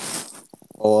fitness,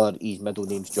 or his middle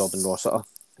name's Jordan Rossiter.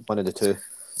 One of the two.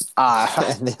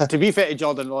 To be fair to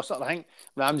Jordan Rossiter, I think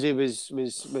Ramsey was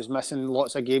missing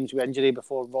lots of games with injury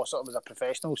before Rossiter was a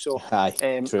professional. So,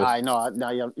 true.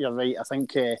 You're right. I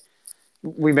think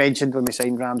we mentioned when we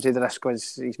signed Ramsey, the risk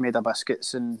was he's made of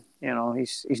biscuits, and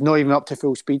he's not even up to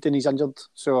full speed and he's injured.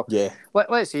 So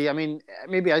let's see. I mean,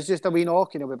 maybe it's just a wee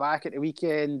knock. We're back at the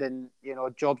weekend, and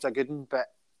jobs are good,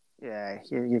 but yeah,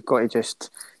 you've got to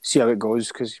just see how it goes,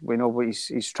 because we know what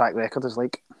his track record is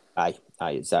like. Aye,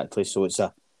 exactly. So it's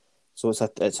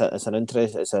an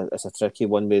interest. It's a tricky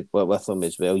one with him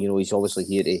as well. He's obviously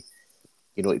here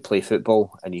to play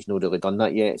football, and he's not really done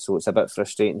that yet. So it's a bit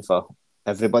frustrating for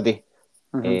everybody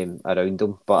around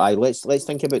him. But let's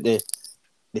think about the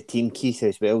team, Keith,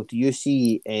 as well. Do you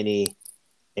see any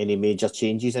major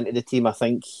changes into the team? I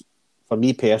think, for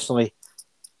me personally,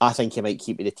 I think he might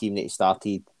keep the team that he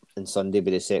started on Sunday,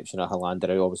 with the exception of Helander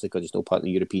out, obviously, because he's not part of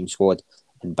the European squad,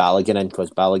 and Balogun in, because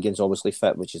Balogun's obviously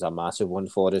fit, which is a massive one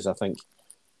for us, I think.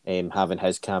 Having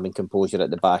his calm and composure at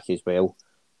the back as well,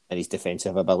 and his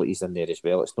defensive abilities in there as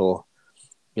well. It's no,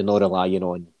 you're not relying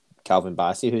on Calvin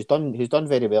Bassey, who's done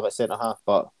very well at centre half,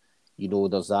 but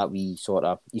there's that wee sort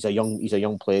of, he's a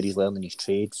young player, he's learning his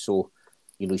trade, so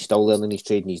he's still learning his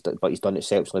trade, and he's done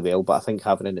exceptionally well. But I think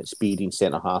having an experienced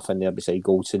centre half in there beside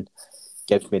Goldson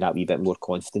gives me that wee bit more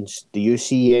confidence. Do you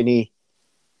see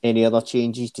any other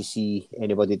changes? Do you see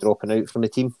anybody dropping out from the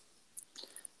team?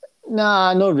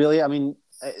 Nah, not really. I mean,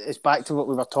 it's back to what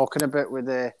we were talking about with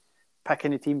the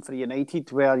picking the team for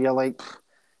United, where you're like,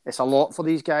 it's a lot for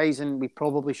these guys, and we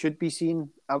probably should be seeing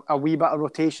a wee bit of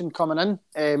rotation coming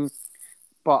in.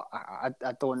 But I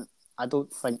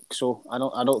don't think so. I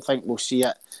don't think we'll see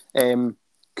it.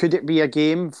 Could it be a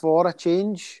game for a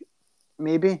change?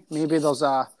 Maybe there's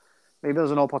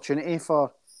an opportunity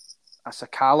for a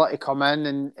Sakala to come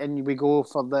in, and we go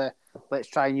for the, let's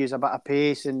try and use a bit of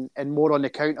pace and more on the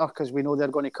counter, because we know they're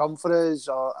going to come for us.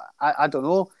 Or I don't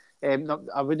know.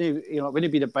 I wouldn't, it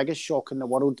wouldn't be the biggest shock in the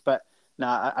world, but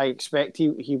I expect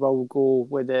he will go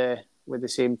with the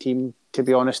same team, to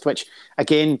be honest. Which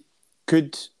again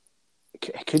could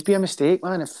be a mistake,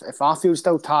 man. If Arfield's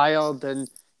still tired and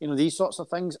these sorts of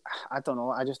things, I don't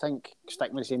know. I just think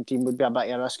sticking with the same team would be a bit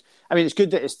of a risk. I mean, it's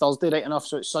good that it's Thursday, right enough.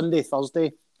 So it's Sunday,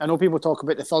 Thursday. I know people talk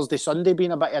about the Thursday, Sunday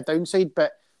being a bit of a downside,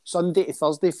 but Sunday to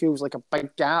Thursday feels like a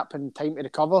big gap and time to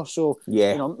recover. So,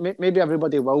 maybe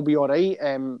everybody will be all right.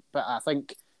 But I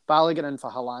think Balogun in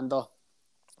for Helander,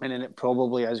 and then it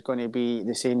probably is going to be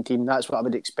the same team. That's what I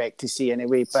would expect to see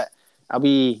anyway. But a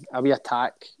wee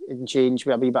attack and change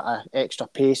with a wee bit of extra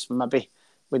pace, maybe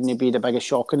wouldn't be the biggest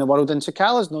shock in the world. And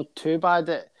Sakala's not too bad.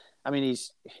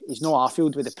 He's no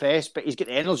Arfield with the press, but he's got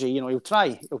the energy. He'll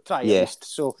try at least.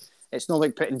 So it's not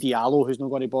like putting Diallo, who's not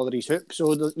going to bother his hoop.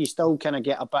 So you still kind of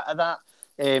get a bit of that.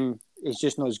 He's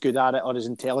just not as good at it, or as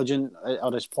intelligent,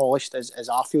 or as polished as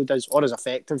Arfield is, or as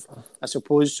effective, I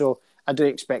suppose. So I do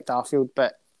expect Arfield,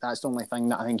 but that's the only thing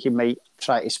that I think he might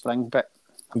try to spring. But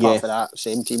apart from that,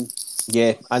 same team.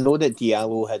 Yeah, I know that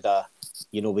Diallo had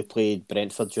we played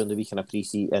Brentford during the week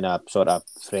in a sort of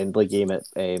friendly game at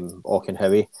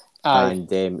Auchenhowie. And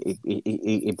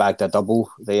he bagged a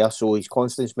double there, so his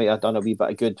confidence might have done a wee bit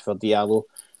of good for Diallo.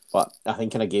 But I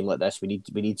think in a game like this, we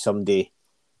need somebody.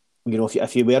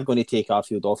 If you were going to take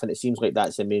Arfield off, and it seems like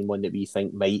that's the main one that we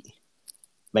think might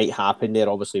happen there.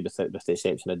 Obviously, with the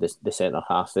exception of the centre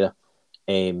half there,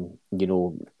 you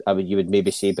would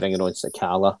maybe say bringing on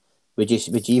Sakala. Would you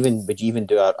even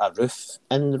do a Roof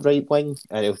in the right wing?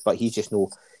 But he's no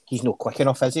quick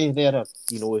enough, is he? There,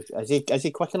 is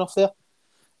he quick enough there?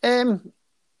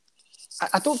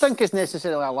 I don't think it's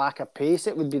necessarily a lack of pace.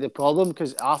 It would be the problem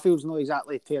because Arfield's not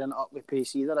exactly tearing it up with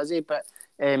pace either, is he? But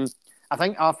I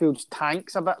think Arfield's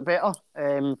tank's a bit better,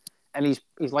 and his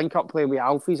link-up play with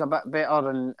Alfie's a bit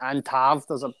better, and Tav,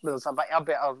 there's a bit of a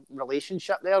better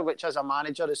relationship there, which as a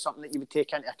manager is something that you would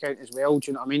take into account as well.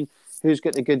 Do you know what I mean? Who's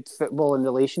got the good football and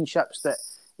relationships that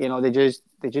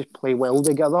they just play well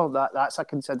together? That's a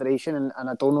consideration, and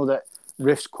I don't know that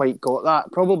Roof's quite got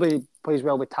that. Probably plays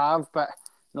well with Tav, but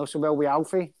not so well with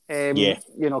Alfie.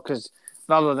 Because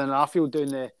rather than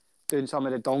Arfield doing some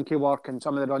of the donkey work and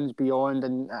some of the runs beyond,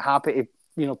 and happy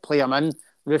to play him in.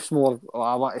 Roof's more,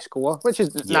 I want to score, which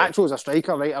is natural as a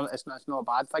striker, right? It's not a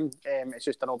bad thing. It's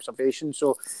just an observation.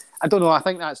 So I don't know. I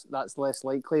think that's less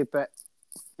likely, but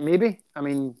maybe. I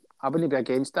mean, I wouldn't be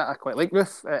against it. I quite like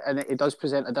Roof, and it does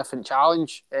present a different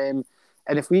challenge. And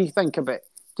if we think about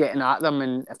getting at them,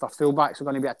 and if their fullbacks are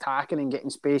going to be attacking and getting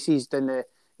spaces down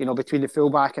between the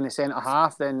fullback and the centre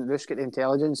half, then Roof's got the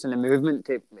intelligence and the movement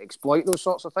to exploit those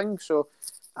sorts of things. So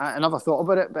I never thought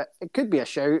about it, but it could be a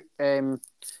shout. And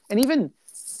even,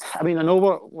 I mean, I know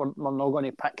we're not going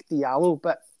to pick Diallo,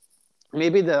 but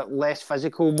maybe the less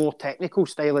physical, more technical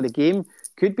style of the game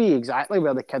could be exactly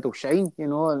where the kid will shine,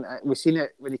 and we've seen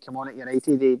it when he came on at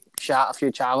United. He shot a few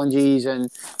challenges,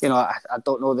 and I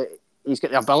don't know that he's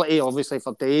got the ability, obviously,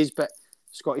 for days, but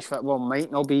Scottish football might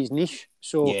not be his niche.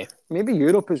 So maybe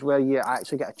Europe is where you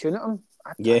actually get a tune at him.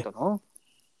 I don't know.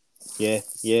 Yeah,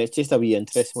 it's just a wee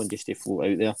interesting one just to float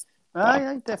out there.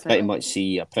 Aye,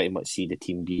 definitely. I pretty much see the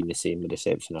team being the same with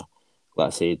reception of, like I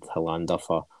said, Helander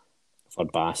for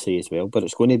Bassey as well. But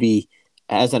it is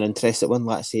an interesting one.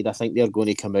 Like I said, I think they're going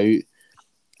to come out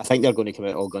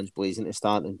all guns blazing to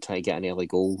start and try to get an early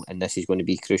goal. And this is going to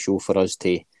be crucial for us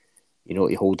to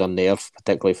hold our nerve,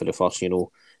 particularly for the first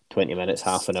 20 minutes,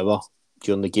 half an hour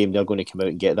during the game. They're going to come out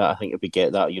and get that. I think if we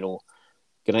get that, going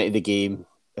into the game,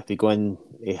 if we go in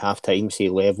at half time, say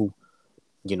level,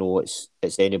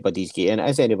 it's anybody's game. And it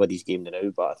is anybody's game now,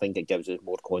 but I think it gives us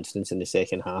more confidence in the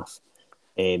second half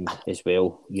as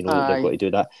well. They've got to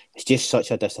do that. It's just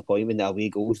such a disappointment that away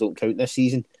goals don't count this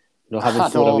season.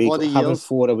 Having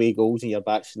four away goals in your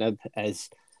back snib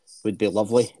would be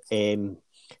lovely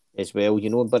as well.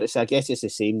 But I guess it's the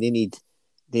same. They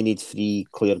need 3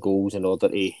 clear goals in order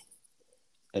to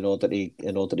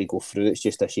go through. It's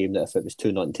just a shame that if it was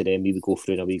 2-0 to them, we would go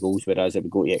through in away goals. Whereas if we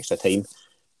go to extra time,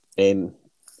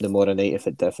 tomorrow night, if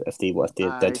they did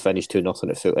finish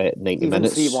 2-0 at 90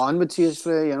 minutes, 3-1 would see us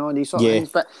through, and these sort of things.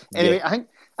 But anyway, I think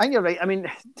you're right. I mean,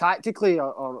 tactically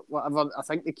or whatever, I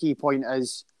think the key point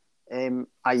is, you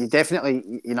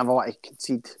never want to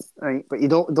concede, right? But you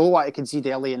don't want to concede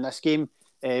early in this game.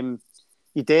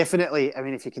 You definitely, I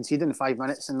mean, if you concede in 5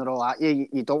 minutes and they're all at you,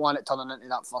 you don't want it turning into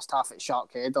that first half at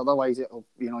Sharkhead. Otherwise, it'll,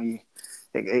 you'll be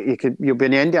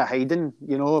in the end of hiding,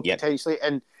 potentially.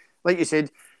 And like you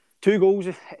said, 2 goals,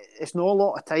 it's not a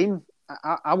lot of time.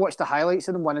 I watched the highlights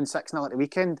of them winning 6-0 at the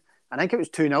weekend. I think it was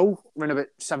 2-0 around about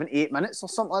 78 minutes or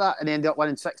something like that, and they ended up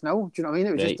winning 6-0. Do you know what I mean?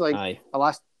 It was just like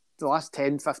the last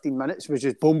 10, 15 minutes was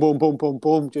just boom, boom, boom, boom,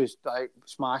 boom, just like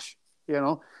smash,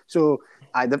 So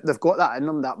they've got that in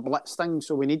them, that blitz thing,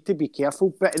 so we need to be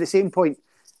careful. But at the same point,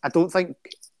 I don't think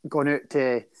going out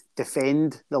to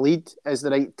defend the lead is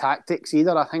the right tactics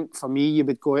either. I think for me, you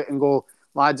would go out and go,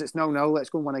 lads, it's 0-0, let's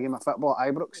go and win a game of football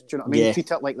at Ibrox. Do you know what I mean?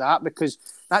 Treat it like that, because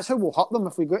that's how we'll hurt them.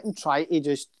 If we go out and try to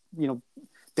just,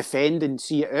 defend and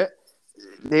see it out,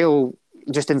 they'll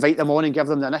just invite them on and give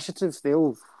them the initiative.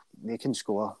 They can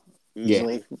score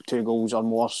easily 2 goals or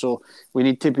more. So we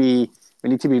need to be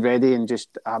ready and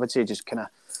just, I would say, just kind of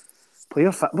play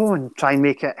your football and try and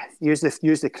make it, use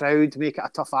the crowd, make it a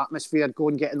tough atmosphere, go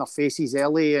and get in their faces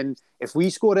early. And if we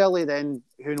score early, then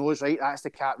who knows, right? That's the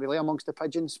cat really amongst the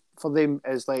pigeons for them,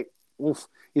 is like, oof,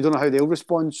 you don't know how they'll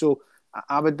respond. So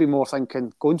I would be more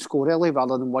thinking, go and score early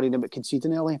rather than worrying about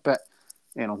conceding early. But,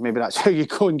 maybe that's how you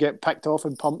go and get picked off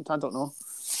and pumped. I don't know.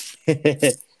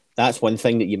 That's one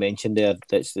thing that you mentioned there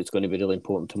that's going to be really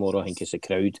important tomorrow. I think it's the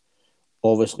crowd.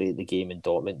 Obviously, the game in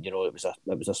Dortmund,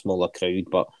 it was a smaller crowd,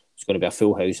 but it's going to be a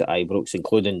full house at Ibrox,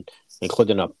 including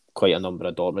quite a number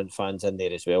of Dortmund fans in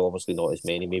there as well. Obviously, not as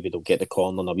many. Maybe they'll get the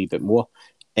corner a wee bit more.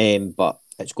 But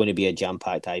it's going to be a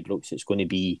jam-packed Ibrox. It's going to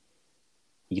be,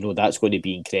 that's going to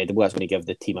be incredible. That's going to give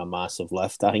the team a massive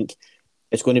lift. I think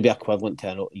it's going to be equivalent to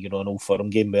an Old Firm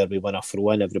game where we win a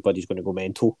throw-in, everybody's going to go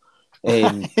mental. They're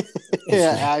going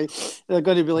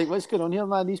to be like, what's going on here,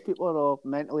 man? These people are all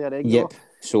mentally irregular. Yep.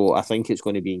 So I think it's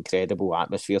going to be incredible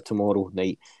atmosphere tomorrow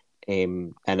night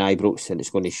in Ibrox, and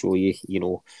it's going to show you,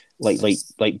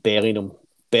 like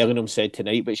Bellingham said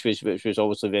tonight, which was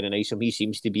obviously very nice of him. He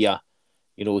seems to be a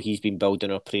he's been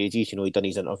building our praises. He done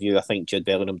his interview. I think Jude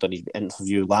Bellingham done his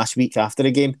interview last week after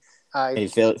the game. Aye. And he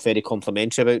felt very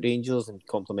complimentary about Rangers and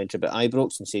complimentary about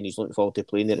Ibrox and saying he's looking forward to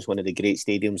playing there. It's one of the great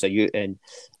stadiums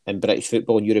in British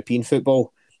football and European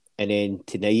football. And then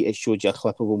tonight it showed you a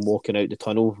clip of him walking out the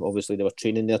tunnel. Obviously they were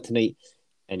training there tonight,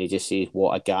 and he just says,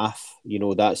 "What a gaff!"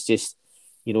 That's just,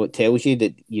 it tells you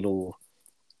that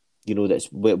that's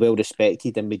well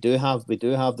respected, and we do have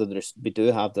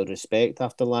the respect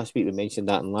after last week. We mentioned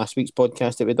that in last week's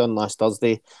podcast that we done last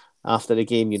Thursday after the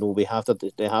game. They have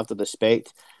the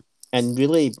respect. And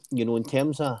really, in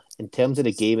terms of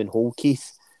the game and whole,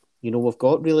 Keith, we've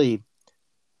got really,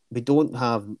 we don't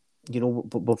have,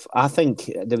 I think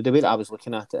the way that I was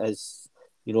looking at it is,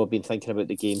 I've been thinking about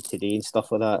the game today and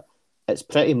stuff like that. It's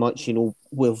pretty much,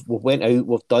 we've went out,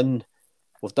 we've done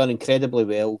incredibly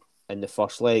well in the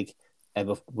first leg, and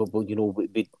I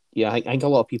think a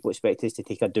lot of people expect us to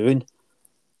take a doing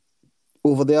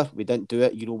over there. We didn't do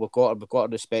it. We've got our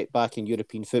respect back in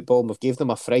European football, and we've gave them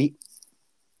a fright.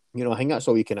 I think that's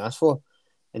all you can ask for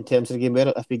in terms of the game.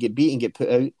 Where if we get beat and get put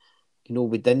out,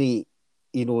 we didn't.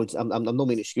 I'm not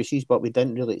making excuses, but we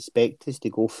didn't really expect us to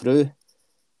go through.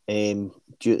 To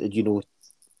the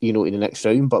next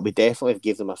round, but we definitely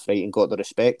gave them a fright and got the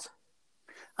respect.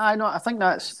 I know. I think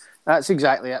that's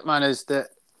exactly it, man. Is that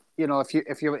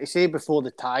if you were to say before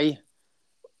the tie,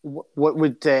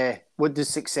 what does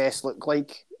success look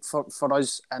like for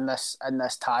us in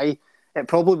this tie? It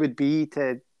probably would be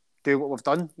to do what we've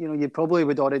done. You probably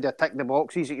would already tick the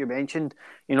boxes that you mentioned.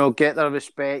 Get their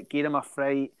respect, give them a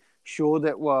fright, show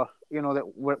that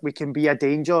we can be a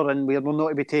danger and we're not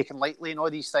to be taken lightly, and all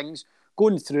these things.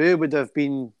 Going through would have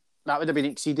been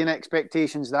exceeding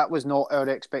expectations. That was not our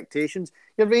expectations.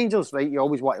 Your Rangers, right? You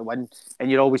always want to win, and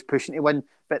you're always pushing to win.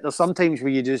 But there's sometimes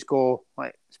where you just go,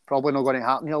 like, it's probably not going to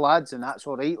happen here, lads, and that's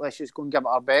all right. Let's just go and give it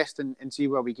our best and see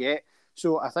where we get.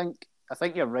 So I think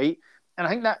you're right. And I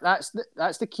think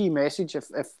that's the key message. If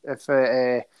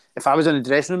I was in the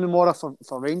dressing room tomorrow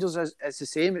for Rangers, it's the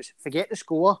same. It's forget the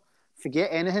score, forget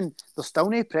anything. There's still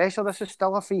no pressure. This is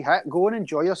still a free hit. Go and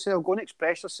enjoy yourself. Go and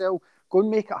express yourself. Go and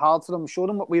make it hard for them. Show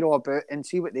them what we're all about and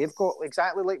see what they've got.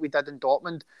 Exactly like we did in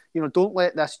Dortmund. Don't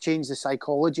let this change the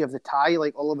psychology of the tie.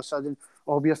 Like all of a sudden,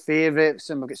 we're favourites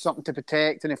and we've got something to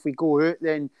protect. And if we go out,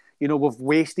 then we've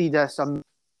wasted this and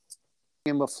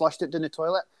we've flushed it down the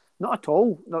toilet. Not at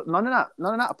all. None of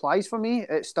that applies for me.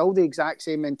 It's still the exact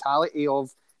same mentality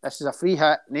of this is a free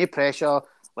hit, no pressure.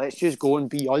 Let's just go and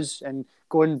be us and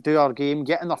go and do our game,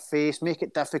 get in their face, make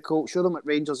it difficult, show them what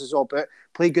Rangers is all about,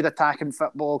 play good attacking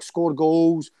football, score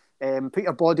goals, put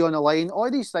your body on the line. All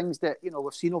these things that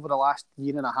we've seen over the last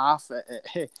year and a half.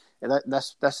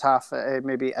 This half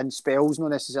maybe in spells, not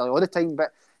necessarily all the time,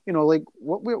 but like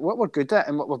what we're good at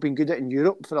and what we've been good at in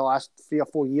Europe for the last 3 or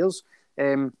 4 years.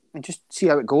 And just see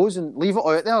how it goes and leave it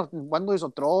out there. Win, lose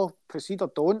or draw, proceed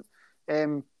or don't.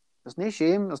 There's no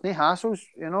shame, there's no hassles.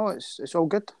 It's all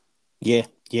good. Yeah,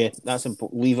 that's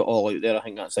important. Leave it all out there. I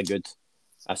think that's a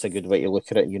good way to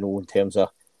look at it. In terms of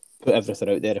put everything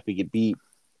out there. If we get beat,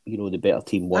 the better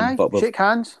team won. Aye, but shake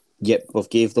hands. Yep, we've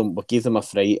gave them a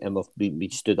fright, and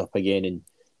we've stood up again in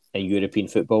European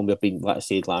football. We've been, like I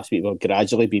said last week, we've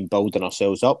gradually been building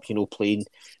ourselves up.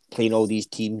 Playing all these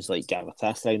teams like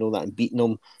Galatasaray, and beating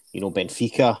them.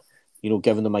 Benfica.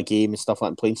 Giving them a game and stuff like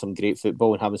that, and playing some great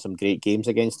football and having some great games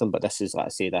against them. But this is, like I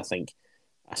said, I think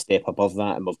a step above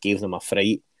that, and we've gave them a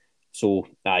fright. So,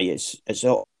 it's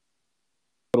all,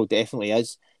 it definitely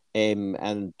is. And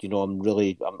I'm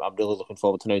really looking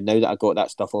forward to now that I got that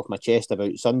stuff off my chest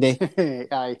about Sunday.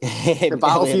 Aye, the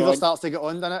battle fever starts to get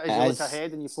on, doesn't it? As you look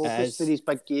ahead and you focus to these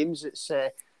big games, it's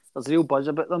there's real buzz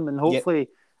about them, and hopefully. Yep.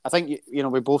 I think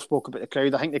we both spoke about the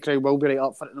crowd. I think the crowd will be right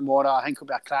up for it tomorrow. I think it'll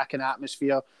be a cracking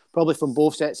atmosphere, probably from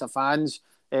both sets of fans.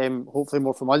 Hopefully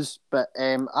more from us. But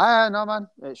no man,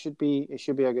 it should be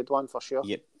a good one for sure.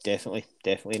 Yep, definitely,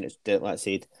 and it's like I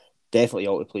said, definitely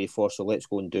all to play for. So let's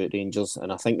go and do it, Rangers.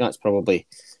 And I think that's probably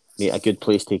a good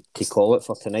place to call it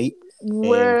for tonight.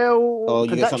 Well,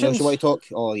 you got something else you want to talk?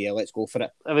 Oh yeah, let's go for it.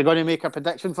 Are we going to make a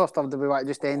prediction first, or do we want to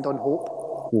just end on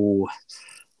hope?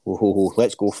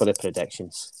 Let's go for the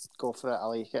predictions. Go for it, I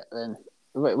like it then.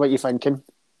 What are you thinking?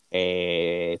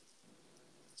 I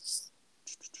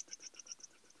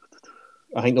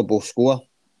think they'll both score.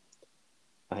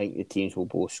 I think the teams will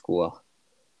both score.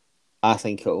 I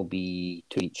think it'll be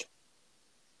 2 each.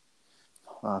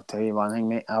 I'll tell you one thing,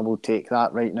 mate. I will take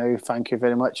that right now. Thank you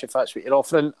very much. If that's what you're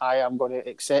offering, I am going to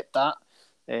accept that.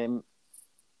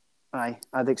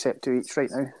 I'd accept 2 each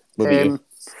right now.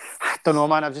 I don't know,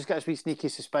 man. I've just got a wee sneaky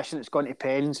suspicion it's going to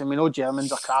pens, and we know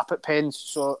Germans are crap at pens,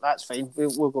 so that's fine.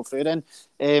 We'll go through then.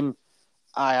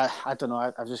 I don't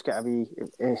know. I've just got a wee,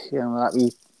 that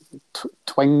wee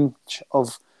twinge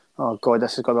of, oh God,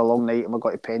 this is going to be a long night and we've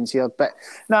got to pens here. But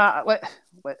nah,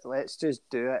 let's just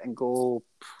do it and go.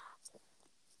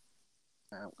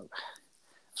 I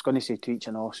was going to say to each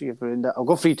and all, so you've ruined it. I'll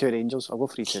go 3-2 Rangers.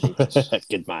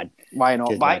 Good man. Why not?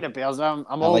 Good back man. the Bears. I'm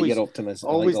I always like your optimism.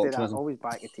 Always like do that. Always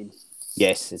back the team.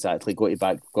 Yes, exactly. Got you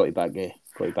back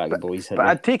the boys. But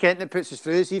I'd take anything that puts us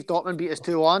through. See if Dortmund beat us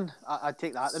 2-1, I'd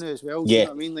take that now as well. Yeah. You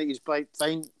know what I mean? Like, he's like,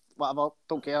 fine, whatever,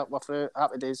 don't care, we're through,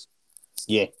 happy days.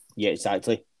 Yeah,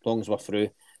 exactly. As long as we're through,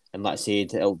 and like I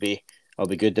said, it'll be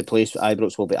good. The place at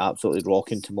Ibrox will be absolutely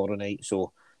rocking tomorrow night.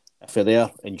 So if you're there,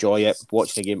 enjoy it.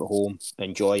 Watch the game at home,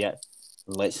 enjoy it,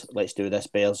 and let's do this,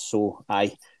 Bears. So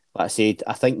like I said,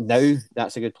 I think now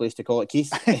that's a good place to call it,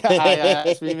 Keith. Aye,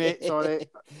 it's me, mate. Sorry.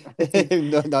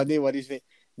 No worries, mate.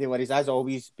 No worries. As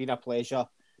always, been a pleasure.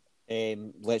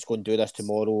 Let's go and do this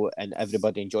tomorrow, and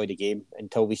everybody enjoy the game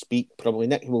until we speak.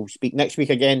 We'll speak next week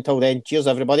again. Till then, cheers,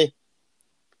 everybody.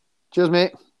 Cheers,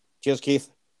 mate. Cheers, Keith.